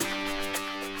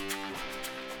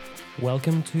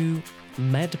Welcome to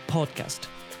Med Podcast,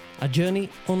 a journey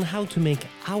on how to make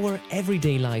our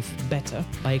everyday life better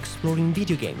by exploring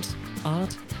video games,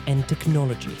 art, and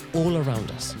technology all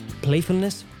around us.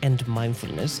 Playfulness and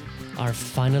mindfulness are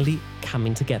finally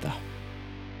coming together.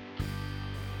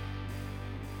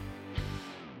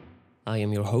 I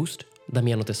am your host,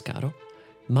 Damiano Tescaro,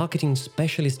 marketing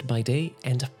specialist by day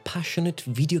and a passionate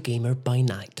video gamer by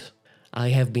night. I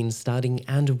have been studying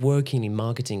and working in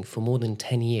marketing for more than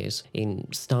 10 years in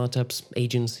startups,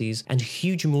 agencies, and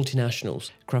huge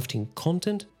multinationals, crafting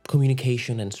content,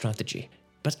 communication, and strategy.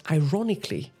 But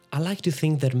ironically, I like to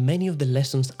think that many of the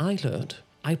lessons I learned,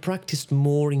 I practiced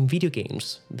more in video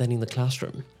games than in the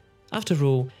classroom. After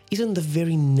all, isn't the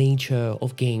very nature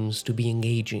of games to be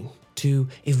engaging, to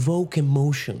evoke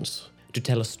emotions, to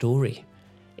tell a story,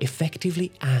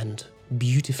 effectively and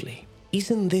beautifully?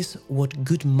 Isn't this what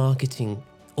good marketing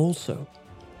also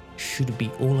should be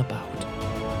all about?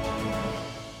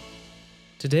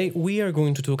 Today we are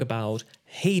going to talk about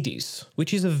Hades,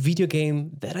 which is a video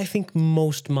game that I think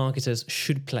most marketers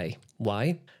should play.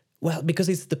 Why? Well, because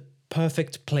it's the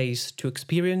perfect place to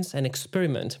experience and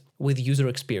experiment with user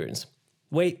experience.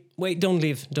 Wait, don't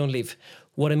leave.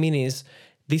 What I mean is,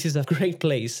 this is a great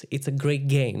place, it's a great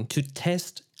game to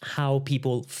test how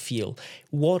people feel.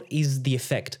 What is the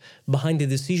effect behind the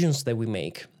decisions that we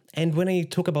make? And when I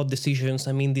talk about decisions,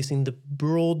 I mean this in the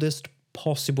broadest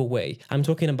possible way. I'm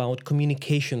talking about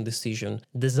communication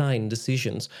design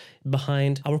decisions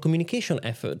behind our communication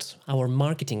efforts, our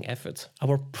marketing efforts,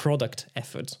 our product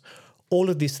efforts.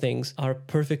 All of these things are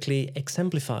perfectly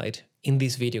exemplified in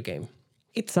this video game.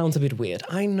 It sounds a bit weird,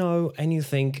 I know, and you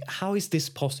think, how is this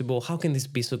possible? How can this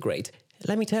be so great?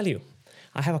 Let me tell you.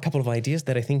 I have a couple of ideas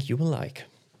that I think you will like.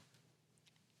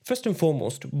 First and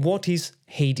foremost, what is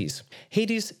Hades?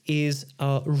 Hades is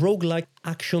a roguelike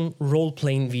action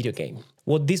role-playing video game.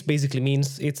 What this basically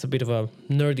means, it's a bit of a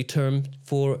nerdy term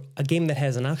for a game that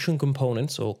has an action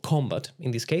component, so combat in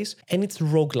this case, and it's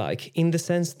roguelike in the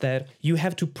sense that you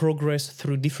have to progress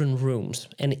through different rooms,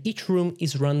 and each room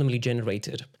is randomly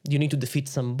generated. You need to defeat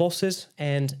some bosses,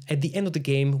 and at the end of the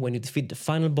game, when you defeat the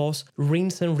final boss,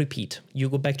 rinse and repeat. You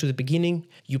go back to the beginning,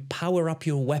 you power up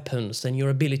your weapons and your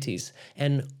abilities,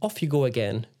 and off you go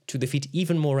again to defeat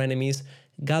even more enemies,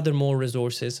 gather more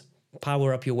resources,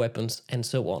 power up your weapons, and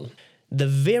so on. The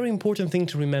very important thing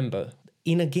to remember,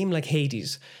 in a game like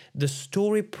Hades, the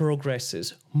story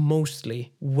progresses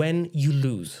mostly when you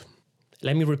lose.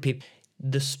 Let me repeat,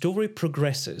 the story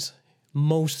progresses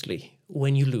mostly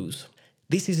when you lose.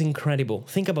 This is incredible.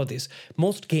 Think about this.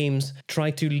 Most games try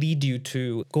to lead you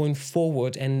to going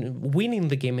forward and winning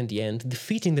the game in the end,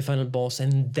 defeating the final boss,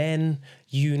 and then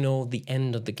you know the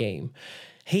end of the game.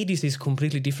 Hades is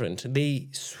completely different. They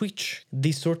switch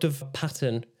this sort of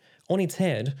pattern on its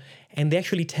head, and they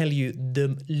actually tell you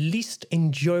the least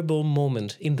enjoyable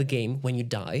moment in the game when you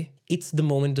die. It's the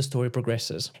moment the story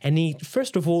progresses. And it,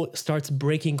 first of all, starts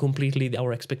breaking completely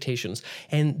our expectations.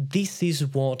 And this is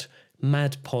what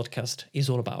Mad Podcast is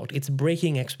all about. It's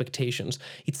breaking expectations.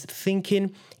 It's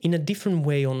thinking in a different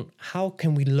way on how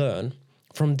can we learn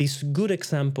from these good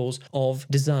examples of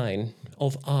design,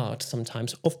 of art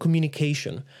sometimes, of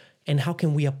communication, and how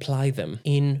can we apply them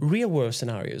in real-world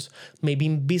scenarios, maybe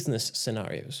in business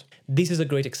scenarios. This is a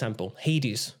great example.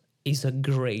 Hades is a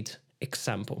great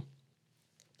example.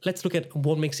 Let's look at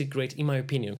what makes it great, in my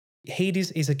opinion. Hades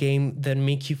is a game that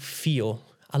makes you feel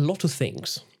a lot of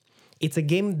things. It's a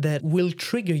game that will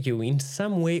trigger you in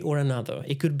some way or another.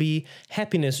 It could be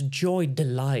happiness, joy,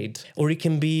 delight, or it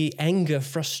can be anger,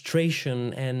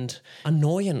 frustration, and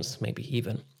annoyance, maybe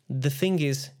even. The thing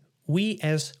is, we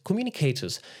as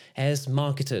communicators, as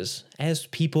marketers, as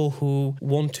people who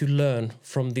want to learn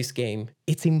from this game,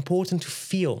 it's important to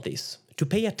feel this, to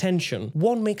pay attention.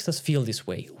 What makes us feel this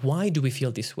way? Why do we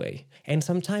feel this way? And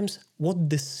sometimes what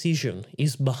decision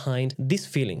is behind this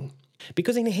feeling?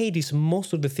 Because in Hades,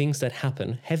 most of the things that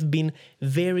happen have been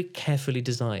very carefully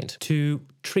designed to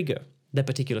trigger that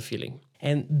particular feeling.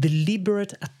 And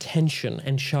deliberate attention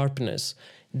and sharpness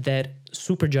that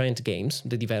Supergiant Games,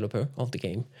 the developer of the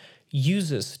game,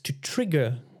 uses to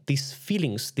trigger these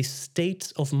feelings, these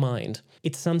states of mind,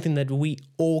 it's something that we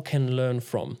all can learn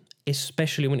from,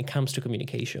 especially when it comes to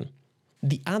communication.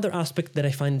 The other aspect that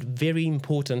I find very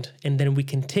important and then we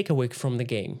can take away from the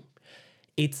game,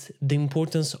 it's the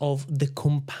importance of the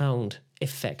compound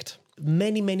effect.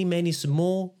 Many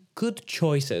small good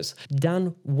choices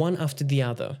done one after the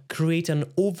other create an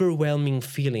overwhelming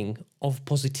feeling of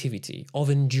positivity, of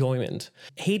enjoyment.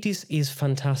 Hades is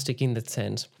fantastic in that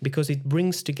sense because it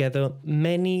brings together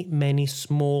many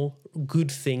small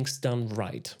good things done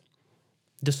right.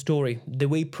 The story, the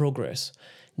way progress,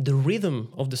 The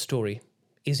rhythm of the story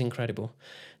is incredible.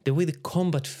 The way the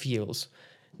combat feels,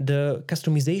 the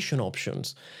customization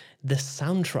options, the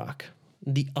soundtrack,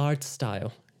 the art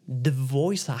style, the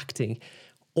voice acting,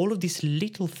 all of these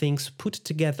little things put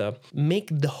together make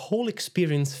the whole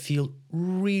experience feel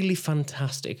really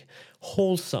fantastic,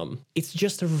 wholesome. It's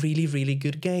just a really, really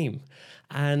good game.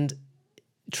 And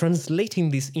translating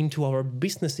this into our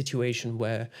business situation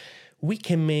where we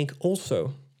can make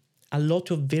also a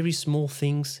lot of very small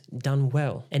things done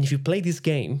well. And if you play this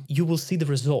game, you will see the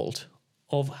result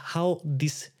of how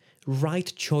these right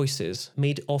choices,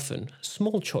 made often,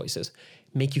 small choices,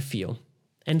 make you feel.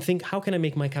 And think, how can I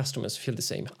make my customers feel the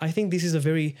same? I think this is a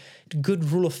very good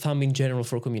rule of thumb in general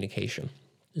for communication.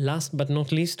 Last but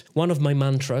not least, one of my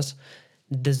mantras,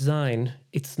 design,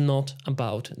 it's not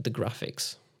about the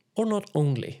graphics. Or not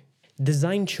only.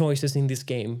 Design choices in this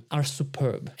game are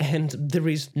superb, and there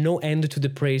is no end to the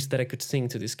praise that I could sing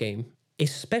to this game.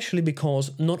 Especially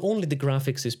because not only the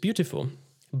graphics is beautiful,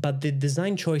 but the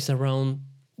design choice around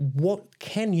what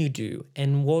can you do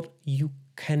and what you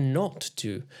cannot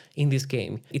do in this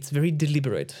game. It's very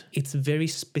deliberate, it's very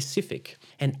specific,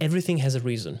 and everything has a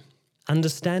reason.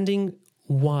 Understanding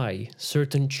why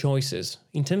certain choices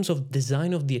in terms of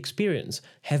design of the experience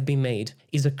have been made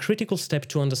is a critical step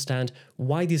to understand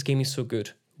why this game is so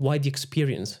good, why the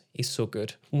experience is so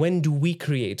good. When do we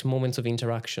create moments of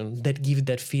interaction that give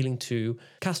that feeling to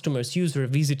customers, users,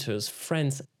 visitors,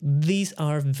 friends? These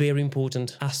are very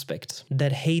important aspects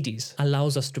that Hades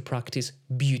allows us to practice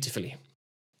beautifully.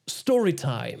 Story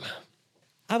time.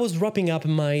 I was wrapping up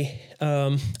my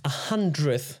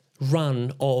 100th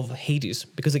run of Hades,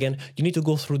 because again, you need to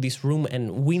go through this room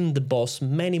and win the boss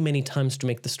many, many times to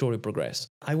make the story progress.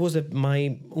 I was at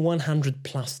my 100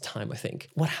 plus time, I think.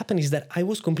 What happened is that I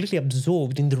was completely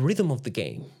absorbed in the rhythm of the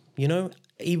game. You know,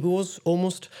 it was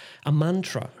almost a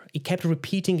mantra. It kept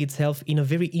repeating itself in a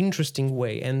very interesting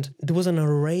way, and there was an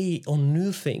array of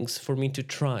new things for me to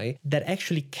try that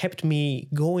actually kept me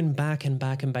going back and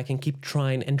back and back and keep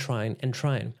trying and trying and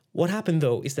trying. What happened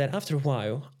though is that after a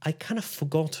while, I kind of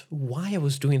forgot why I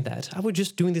was doing that. I was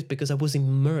just doing this because I was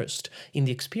immersed in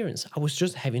the experience. I was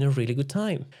just having a really good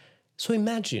time. So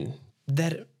imagine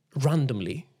that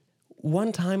randomly,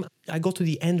 one time I got to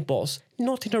the end boss,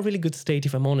 not in a really good state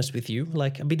if I'm honest with you,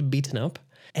 like a bit beaten up,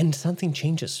 and something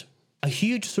changes. A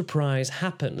huge surprise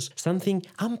happens, something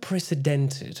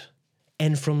unprecedented.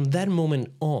 And from that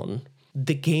moment on,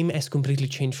 the game has completely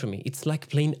changed for me. It's like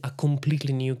playing a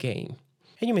completely new game.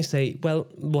 And you may say, well,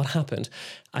 what happened?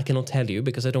 I cannot tell you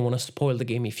because I don't want to spoil the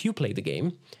game if you play the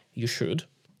game. You should.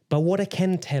 But what I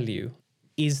can tell you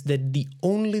is that the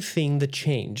only thing that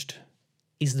changed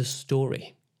is the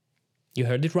story. You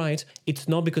heard it right. It's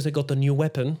not because I got a new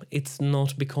weapon. It's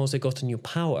not because I got a new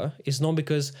power. It's not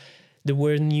because there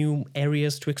were new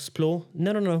areas to explore.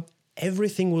 No.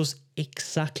 Everything was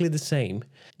exactly the same.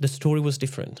 The story was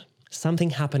different.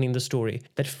 Something happened in the story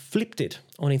that flipped it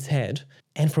on its head.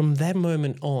 And from that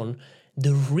moment on,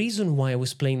 the reason why I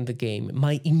was playing the game,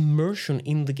 my immersion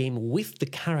in the game with the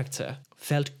character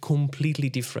felt completely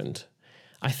different.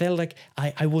 I felt like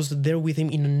I was there with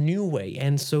him in a new way.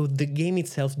 And so the game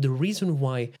itself, the reason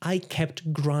why I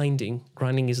kept grinding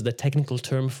is the technical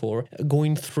term for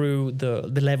going through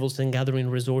the levels and gathering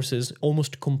resources,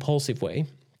 almost compulsive way.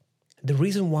 The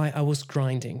reason why I was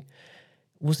grinding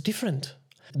was different.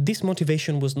 This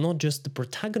motivation was not just the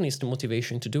protagonist's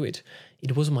motivation to do it,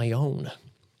 it was my own.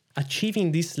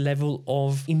 Achieving this level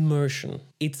of immersion,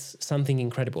 it's something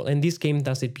incredible, and this game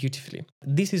does it beautifully.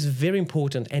 This is very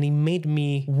important, and it made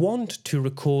me want to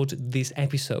record this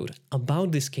episode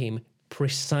about this game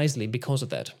precisely because of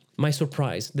that. My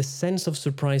surprise, the sense of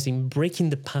surprise in breaking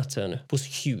the pattern was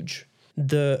huge.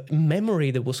 The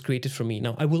memory that was created for me,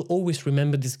 now I will always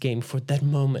remember this game for that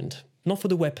moment. Not for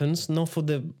the weapons, not for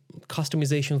the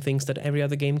customization things that every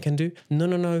other game can do.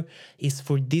 No. It's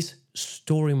for this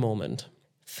story moment.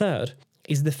 Third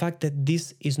is the fact that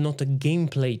this is not a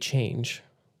gameplay change.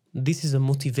 This is a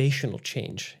motivational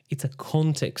change. It's a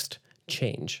context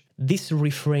change. This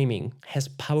reframing has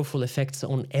powerful effects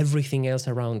on everything else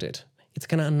around it. It's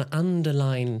kind of an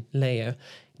underlying layer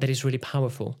that is really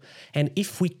powerful. And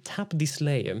if we tap this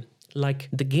layer, like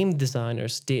the game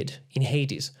designers did in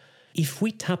Hades, if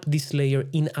we tap this layer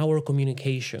in our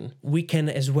communication, we can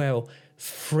as well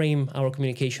frame our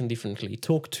communication differently,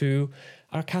 talk to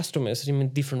our customers in a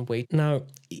different way. Now,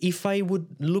 if I would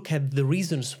look at the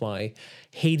reasons why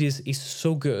Hades is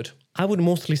so good, I would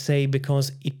mostly say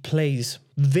because it plays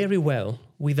very well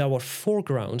with our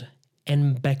foreground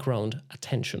and background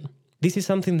attention. This is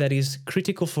something that is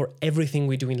critical for everything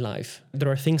we do in life. There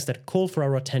are things that call for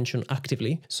our attention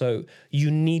actively. So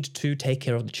you need to take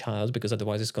care of the child because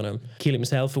otherwise it's going to kill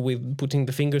himself with putting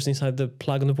the fingers inside the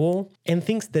plug on the wall. And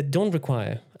things that don't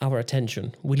require our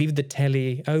attention. We leave the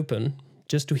telly open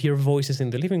just to hear voices in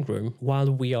the living room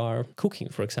while we are cooking,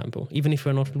 for example, even if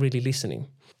we're not really listening.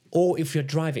 Or if you're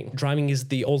driving. Driving is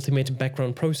the ultimate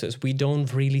background process. We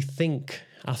don't really think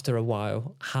after a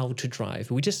while how to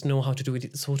drive. We just know how to do it.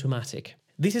 It's automatic.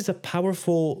 This is a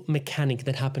powerful mechanic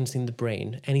that happens in the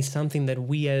brain, and it's something that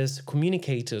we as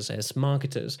communicators, as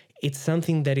marketers, it's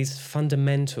something that is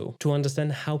fundamental to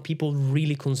understand how people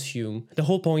really consume. The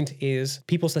whole point is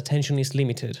people's attention is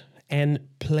limited, and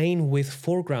playing with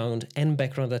foreground and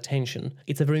background attention,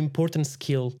 it's a very important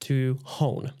skill to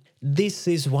hone. This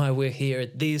is why we're here.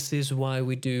 This is why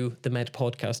we do the Mad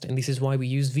Podcast. And this is why we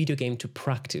use video game to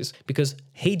practice. Because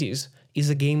Hades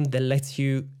is a game that lets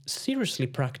you seriously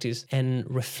practice and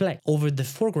reflect over the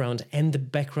foreground and the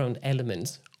background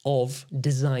elements of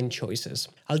design choices.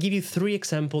 I'll give you 3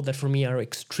 examples that for me are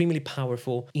extremely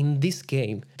powerful in this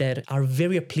game that are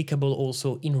very applicable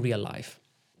also in real life.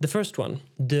 The first one,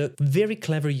 the very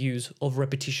clever use of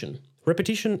repetition.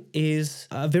 Repetition is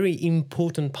a very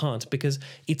important part because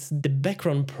it's the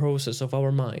background process of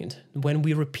our mind. When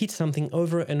we repeat something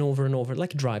over and over and over,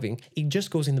 like driving, it just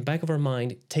goes in the back of our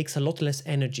mind, takes a lot less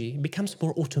energy, becomes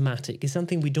more automatic. It's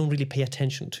something we don't really pay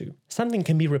attention to. Something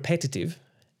can be repetitive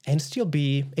and still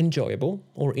be enjoyable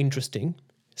or interesting.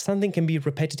 Something can be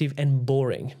repetitive and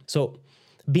boring. So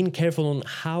being careful on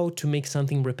how to make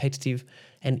something repetitive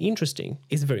and interesting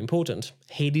is very important.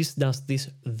 Hades does this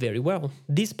very well.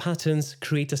 These patterns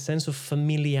create a sense of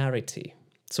familiarity.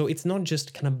 So it's not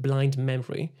just kind of blind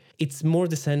memory. It's more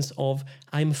the sense of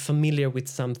I'm familiar with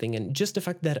something, and just the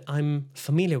fact that I'm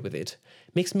familiar with it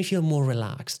makes me feel more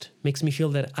relaxed, makes me feel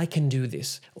that I can do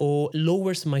this, or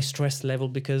lowers my stress level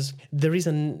because there is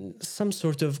some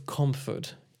sort of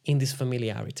comfort in this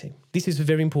familiarity. This is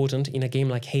very important in a game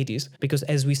like Hades because,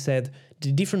 as we said,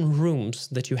 the different rooms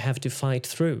that you have to fight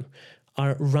through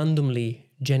are randomly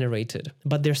generated,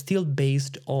 but they're still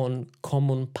based on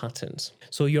common patterns.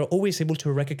 So you're always able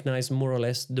to recognize more or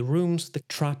less the rooms, the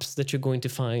traps that you're going to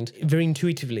find very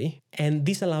intuitively, and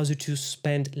this allows you to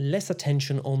spend less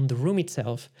attention on the room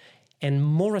itself and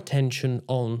more attention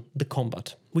on the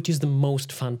combat, which is the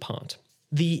most fun part.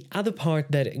 The other part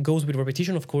that goes with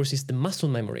repetition, of course, is the muscle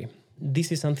memory.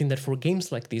 This is something that for games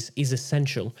like this is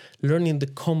essential. Learning the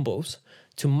combos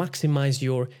to maximize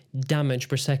your damage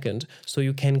per second so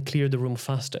you can clear the room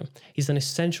faster is an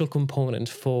essential component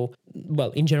for,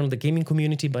 well, in general, the gaming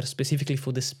community, but specifically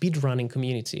for the speedrunning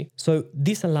community. So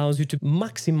this allows you to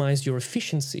maximize your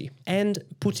efficiency and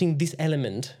putting this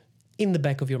element in the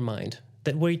back of your mind,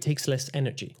 that where it takes less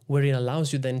energy, where it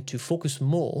allows you then to focus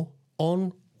more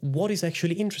on what is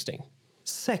actually interesting.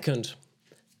 Second,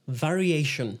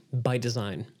 variation by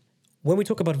design. When we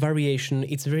talk about variation,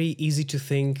 it's very easy to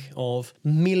think of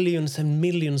millions and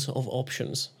millions of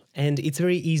options. And it's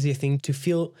very easy, I think, to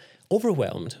feel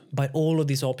overwhelmed by all of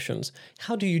these options.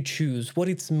 How do you choose what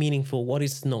is meaningful, what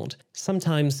is not?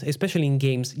 Sometimes, especially in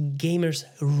games, gamers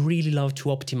really love to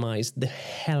optimize the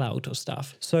hell out of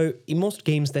stuff. So in most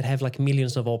games that have like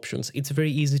millions of options, it's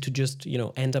very easy to just,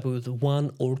 end up with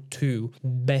 1 or 2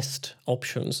 best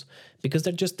options because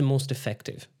they're just the most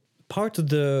effective. Part of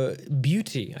the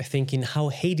beauty, I think, in how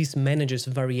Hades manages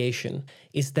variation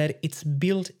is that it's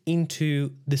built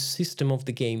into the system of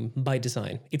the game by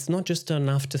design. It's not just an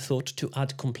afterthought to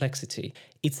add complexity.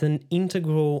 It's an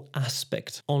integral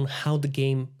aspect on how the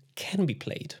game can be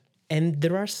played. And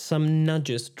there are some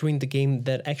nudges during the game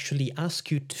that actually ask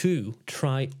you to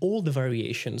try all the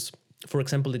variations. For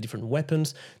example, the different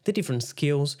weapons, the different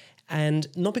skills, and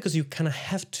not because you kind of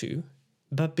have to,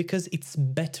 but because it's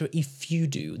better if you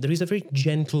do. There is a very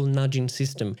gentle nudging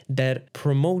system that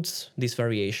promotes this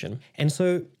variation. And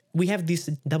so we have this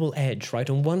double edge, right?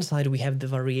 On one side, we have the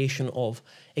variation of,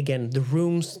 again, the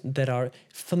rooms that are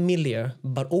familiar,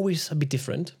 but always a bit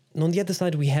different. And on the other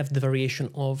side, we have the variation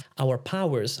of our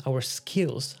powers, our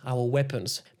skills, our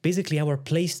weapons. Basically, our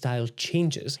playstyle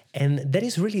changes. And that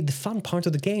is really the fun part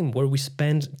of the game, where we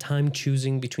spend time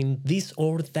choosing between this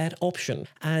or that option.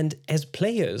 And as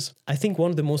players, I think one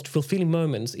of the most fulfilling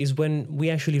moments is when we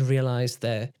actually realize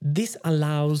that this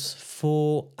allows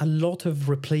for a lot of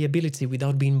replayability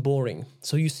without being boring.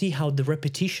 So you see how the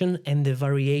repetition and the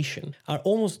variation are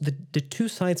almost the 2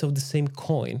 sides of the same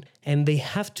coin, and they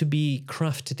have to be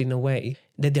crafted in a way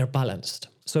that they're balanced.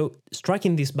 So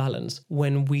striking this balance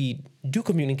when we do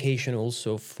communication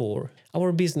also for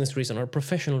our business reason, our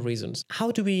professional reasons,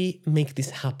 how do we make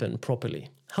this happen properly?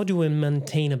 How do I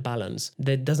maintain a balance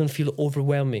that doesn't feel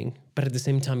overwhelming, but at the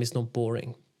same time is not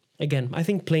boring? Again, I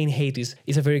think playing Hades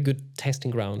is a very good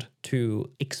testing ground to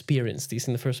experience this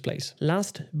in the first place.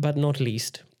 Last but not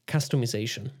least,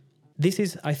 customization. This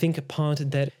is, I think, a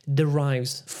part that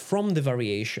derives from the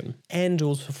variation and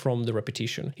also from the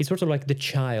repetition. It's sort of like the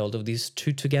child of these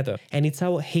two together. And it's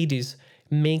how Hades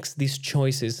makes these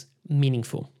choices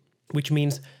meaningful, which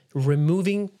means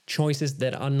removing choices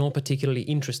that are not particularly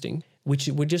interesting, which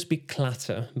would just be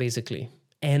clutter, basically,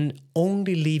 and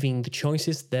only leaving the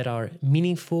choices that are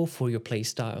meaningful for your play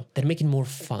style, that make it more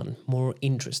fun, more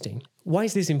interesting. Why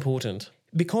is this important?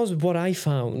 Because what I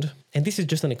found, and this is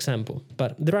just an example,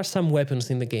 but there are some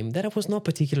weapons in the game that I was not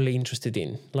particularly interested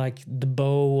in, like the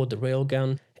bow or the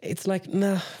railgun. It's like,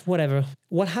 nah, whatever.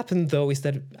 What happened though is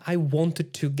that I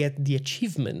wanted to get the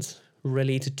achievements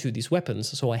related to these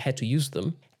weapons, so I had to use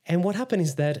them. And what happened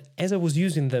is that as I was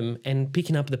using them and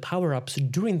picking up the power-ups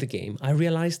during the game, I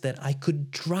realized that I could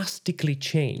drastically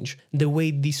change the way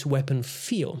this weapon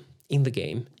feel in the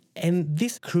game. And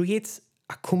this creates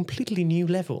a completely new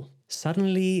level.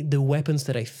 Suddenly, the weapons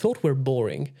that I thought were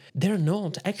boring, they're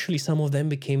not. Actually, some of them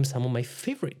became some of my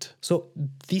favorite. So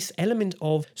this element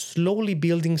of slowly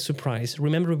building surprise,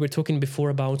 remember we were talking before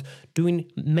about doing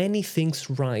many things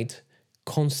right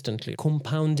constantly,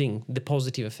 compounding the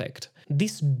positive effect.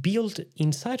 This built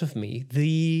inside of me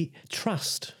the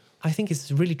trust. I think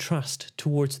it's really trust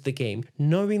towards the game,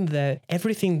 knowing that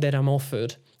everything that I'm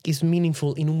offered is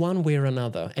meaningful in one way or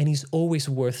another and is always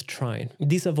worth trying.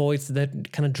 This avoids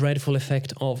that kind of dreadful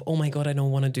effect of, oh my God, I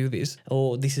don't want to do this,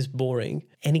 or this is boring.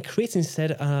 And it creates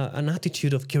instead an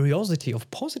attitude of curiosity, of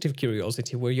positive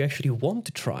curiosity, where you actually want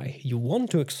to try, you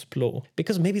want to explore,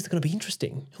 because maybe it's going to be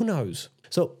interesting. Who knows?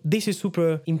 So this is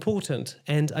super important.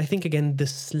 And I think, again, the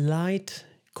slight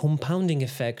compounding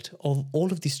effect of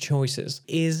all of these choices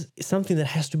is something that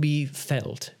has to be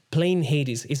felt. Playing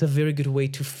Hades is a very good way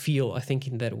to feel, I think,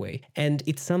 in that way. And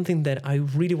it's something that I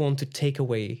really want to take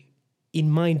away in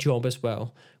my job as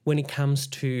well when it comes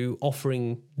to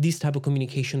offering this type of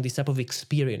communication, this type of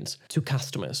experience to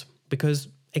customers. Because,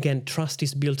 again, trust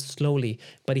is built slowly,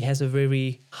 but it has a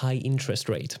very high interest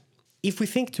rate. If we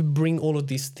think to bring all of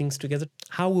these things together,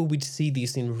 how will we see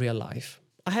this in real life?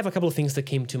 I have a couple of things that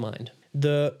came to mind.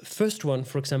 The first one,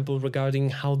 for example,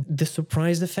 regarding how the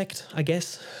surprise effect, I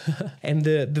guess, and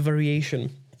the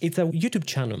variation. It's a YouTube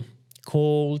channel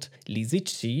called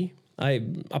Lizichi. I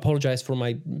apologize for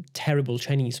my terrible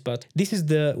Chinese, but this is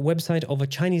the website of a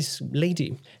Chinese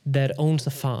lady that owns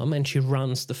a farm, and she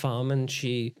runs the farm and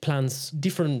she plants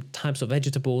different types of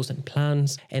vegetables and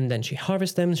plants, and then she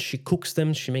harvests them, she cooks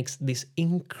them, she makes these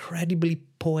incredibly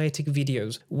poetic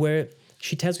videos where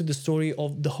she tells you the story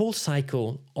of the whole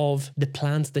cycle of the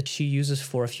plants that she uses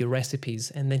for a few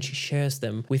recipes, and then she shares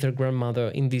them with her grandmother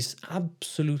in this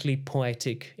absolutely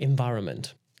poetic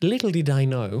environment. Little did I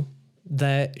know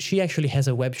that she actually has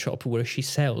a web shop where she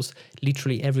sells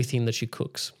literally everything that she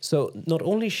cooks. So not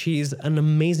only she is an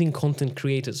amazing content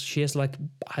creator, she has like,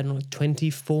 I don't know,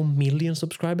 24 million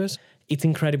subscribers. It's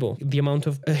incredible. The amount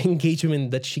of engagement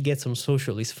that she gets on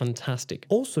social is fantastic.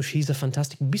 Also, she's a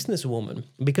fantastic businesswoman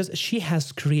because she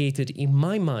has created, in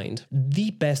my mind,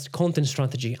 the best content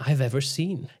strategy I've ever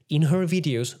seen. In her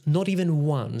videos, not even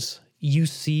once you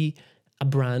see a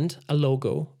brand, a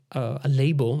logo, a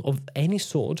label of any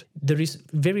sort. There is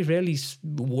very rarely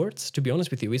words, to be honest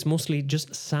with you. It's mostly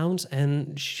just sounds,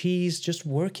 and she's just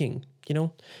working, you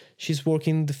know? She's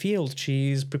working the field,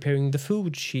 she's preparing the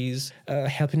food, she's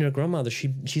helping her grandmother,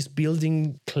 she's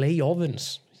building clay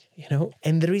ovens, you know?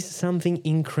 And there is something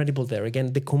incredible there.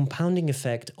 Again, the compounding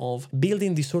effect of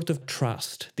building this sort of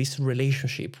trust, this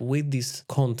relationship with this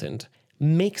content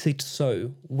makes it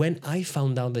so when I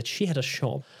found out that she had a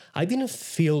shop, I didn't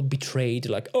feel betrayed,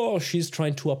 like, oh, she's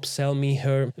trying to upsell me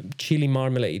her chili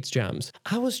marmalade jams.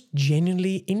 I was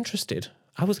genuinely interested.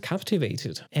 I was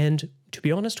captivated and, to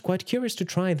be honest, quite curious to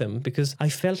try them because I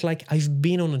felt like I've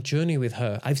been on a journey with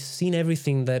her. I've seen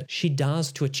everything that she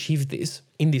does to achieve this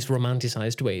in these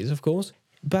romanticized ways, of course.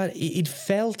 But it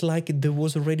felt like there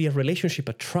was already a relationship,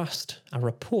 a trust, a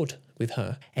rapport with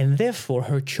her. And therefore,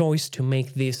 her choice to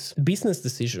make this business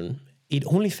decision, it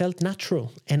only felt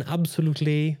natural and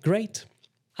absolutely great.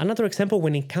 Another example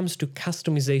when it comes to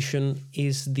customization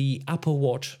is the Apple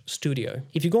Watch Studio.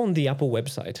 If you go on the Apple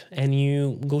website and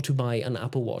you go to buy an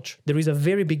Apple Watch, there is a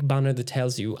very big banner that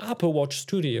tells you Apple Watch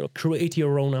Studio, create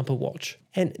your own Apple Watch.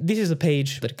 And this is a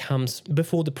page that comes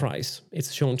before the price.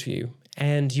 It's shown to you.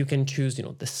 and you can choose,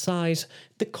 the size,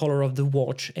 the color of the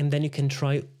watch, and then you can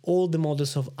try all the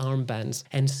models of armbands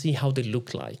and see how they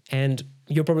look like. And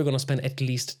you're probably going to spend at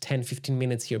least 10-15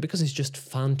 minutes here because it's just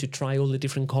fun to try all the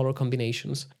different color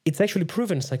combinations. It's actually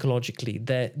proven psychologically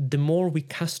that the more we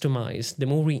customize, the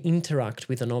more we interact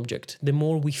with an object, the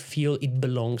more we feel it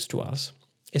belongs to us.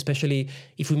 Especially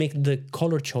if we make the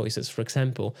color choices, for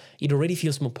example, it already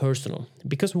feels more personal.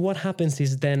 Because what happens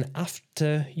is then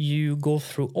after you go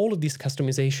through all of this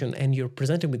customization and you're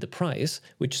presented with the price,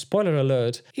 which, spoiler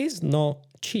alert, is not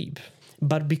cheap.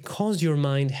 But because your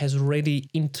mind has already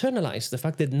internalized the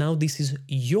fact that now this is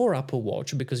your Apple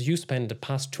Watch because you spent the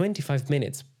past 25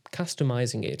 minutes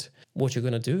customizing it, what you're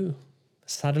going to do?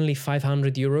 Suddenly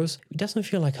 500 euros? It doesn't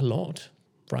feel like a lot,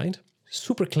 right?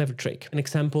 Super clever trick. An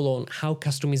example on how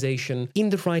customization in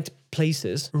the right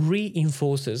places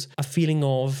reinforces a feeling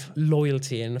of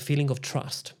loyalty and a feeling of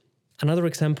trust. Another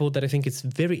example that I think is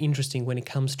very interesting when it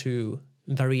comes to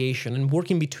variation and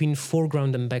working between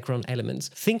foreground and background elements.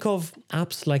 Think of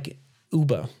apps like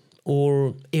Uber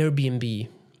or Airbnb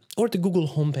or the Google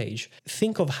homepage.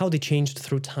 Think of how they changed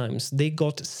through times. They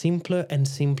got simpler and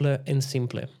simpler and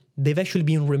simpler. They've actually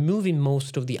been removing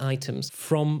most of the items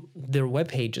from their web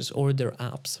pages or their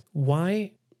apps.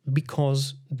 Why?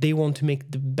 Because they want to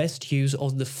make the best use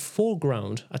of the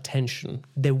foreground attention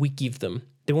that we give them.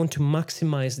 They want to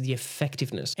maximize the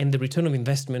effectiveness and the return of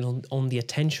investment on the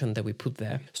attention that we put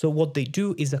there. So what they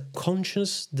do is a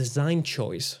conscious design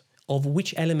choice of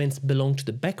which elements belong to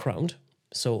the background.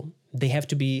 So they have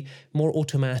to be more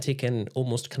automatic and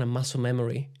almost kind of muscle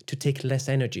memory to take less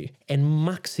energy, and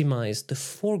maximize the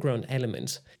foreground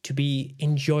elements to be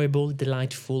enjoyable,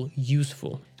 delightful,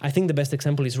 useful. I think the best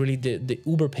example is really the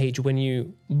Uber page when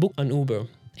you book an Uber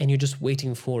and you're just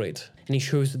waiting for it. And it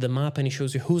shows you the map and it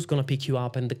shows you who's going to pick you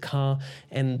up and the car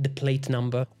and the plate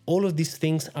number. All of these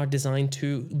things are designed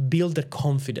to build the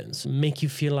confidence, make you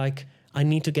feel like I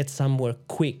need to get somewhere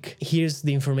quick. Here's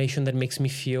the information that makes me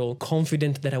feel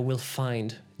confident that I will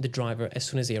find the driver as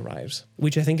soon as he arrives,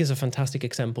 which I think is a fantastic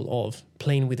example of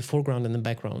playing with the foreground and the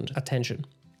background attention.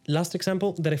 Last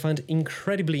example that I find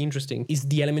incredibly interesting is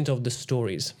the element of the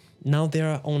stories. Now they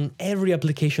are on every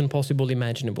application possible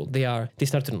imaginable. They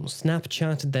started on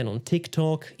Snapchat, then on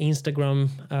TikTok, Instagram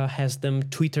has them,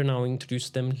 Twitter now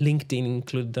introduced them, LinkedIn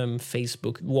include them,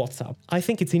 Facebook, WhatsApp. I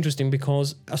think it's interesting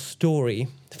because a story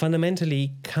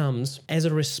fundamentally comes as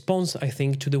a response, I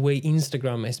think, to the way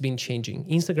Instagram has been changing.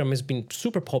 Instagram has been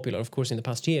super popular, of course, in the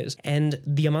past years, and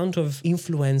the amount of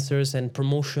influencers and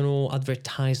promotional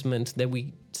advertisement that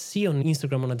we see on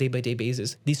Instagram on a day-by-day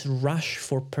basis, this rush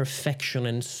for perfection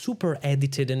and super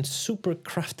edited and super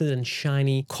crafted and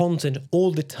shiny content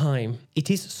all the time.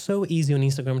 It is so easy on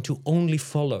Instagram to only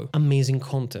follow amazing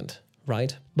content,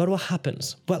 right? But what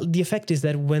happens? Well, the effect is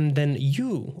that when then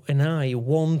you and I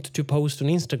want to post on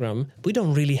Instagram, we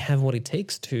don't really have what it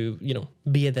takes to,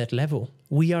 be at that level.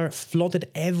 We are flooded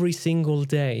every single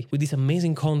day with this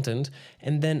amazing content.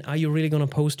 And then are you really going to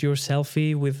post your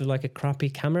selfie with like a crappy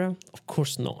camera? Of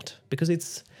course not, because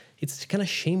it's kind of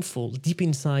shameful. Deep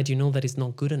inside, you know that it's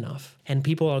not good enough. And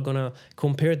people are going to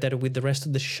compare that with the rest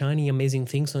of the shiny, amazing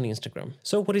things on Instagram.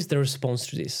 So what is the response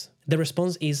to this? The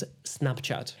response is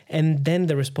Snapchat. And then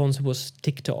the response was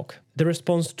TikTok. The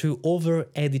response to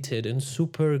over-edited and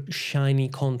super shiny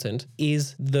content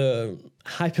is the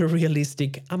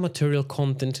hyper-realistic amatorial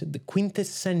content, the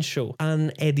quintessential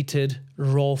unedited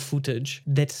raw footage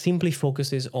that simply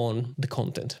focuses on the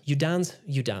content. You dance,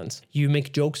 you dance. You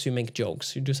make jokes, you make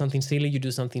jokes. You do something silly, you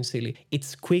do something silly.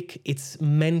 It's quick, it's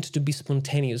meant to be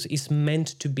spontaneous, it's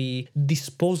meant to be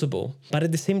disposable, but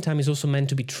at the same time it's also meant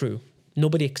to be true.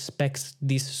 Nobody expects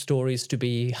these stories to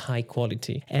be high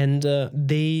quality. And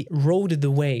they rode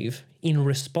the wave in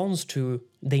response to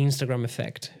the Instagram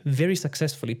effect very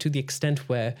successfully, to the extent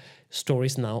where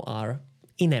stories now are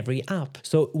in every app.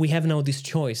 So we have now this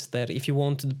choice that if you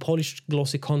want the polished,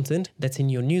 glossy content that's in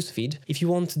your newsfeed, if you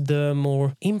want the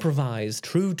more improvised,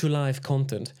 true-to-life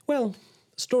content, well,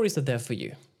 stories are there for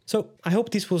you. So I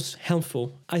hope this was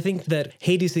helpful. I think that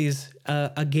Hades is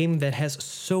a game that has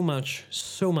so much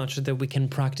that we can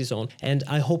practice on. And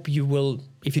I hope you will,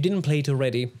 if you didn't play it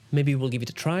already, maybe you will give it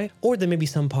a try, or there may be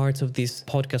some parts of this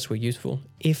podcast were useful.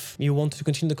 If you want to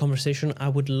continue the conversation, I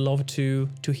would love to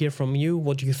hear from you.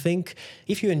 What do you think?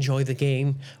 If you enjoy the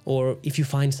game, or if you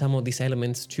find some of these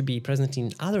elements to be present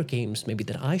in other games, maybe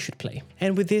that I should play.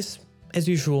 And with this, as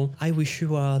usual, I wish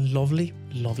you a lovely,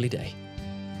 lovely day.